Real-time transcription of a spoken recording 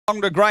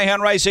To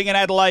greyhound racing in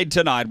Adelaide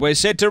tonight. We're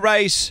set to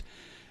race.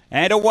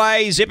 And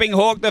away, Zipping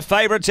Hawk, the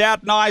favourites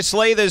out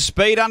nicely. There's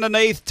speed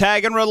underneath,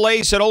 Tag and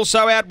Release, and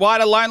also out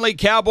wide, a Lonely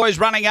Cowboy's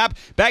running up.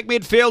 Back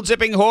midfield,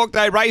 Zipping Hawk,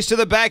 they race to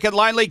the back, and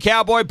Lonely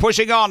Cowboy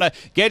pushing on.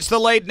 Gets the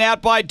lead and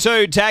out by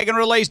 2. Tag and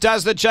Release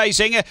does the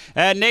chasing.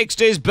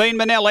 Next is Bean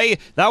Manelli.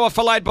 They were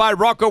followed by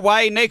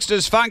Rockaway. Next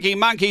is Funky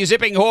Monkey,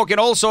 Zipping Hawk in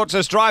all sorts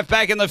of strife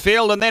back in the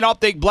field, and then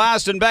Optic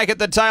Blast, and back at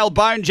the tail,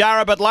 Bone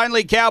Jarrah, but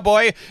Lonely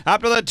Cowboy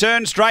up to the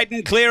turn, straight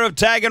and clear of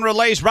Tag and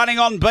Release, running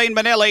on Bean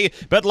Manelli,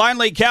 but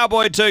Lonely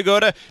Cowboy too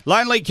good.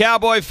 Lonely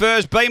Cowboy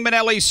first, Bean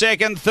Manelli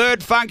second,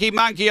 third Funky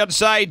Monkey I'd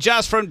say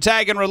just from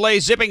Tag and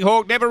Release. Zipping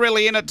Hawk never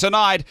really in it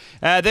tonight.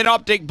 Then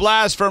Optic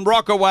Blast from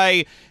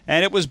Rockaway,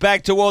 and it was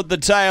back toward the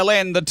tail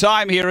end. The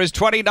time here is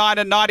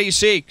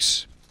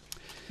 29:96.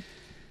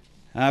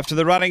 After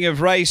the running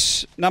of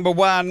race number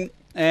 1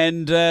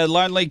 and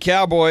Lonely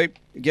Cowboy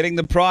getting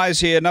the prize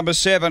here, number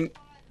 7.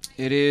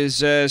 It is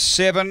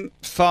 7,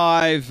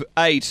 5,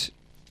 8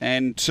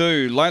 and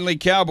 2. Lonely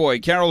Cowboy,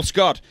 Carol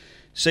Scott.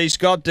 C.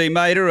 Scott D.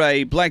 Mader,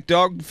 a black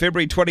dog,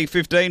 February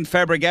 2015,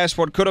 Fabregas,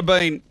 what could have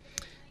been.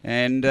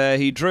 And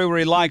he drew where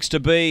he likes to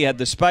be, had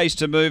the space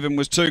to move and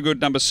was too good,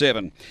 number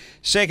 7.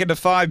 Second to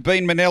 5,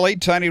 Bean Manelli,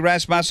 Tony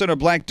Rasmussen, a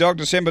black dog,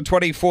 December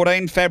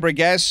 2014,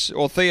 Fabregas,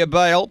 or Thea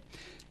Bale.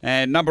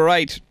 And number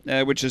 8,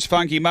 which is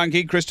Funky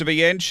Monkey, Christopher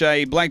Yench,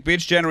 a black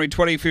bitch, January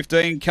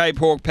 2015, Cape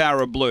Hawk,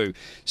 Power of Blue.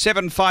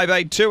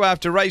 7582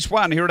 after race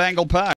 1 here at Angle-Park.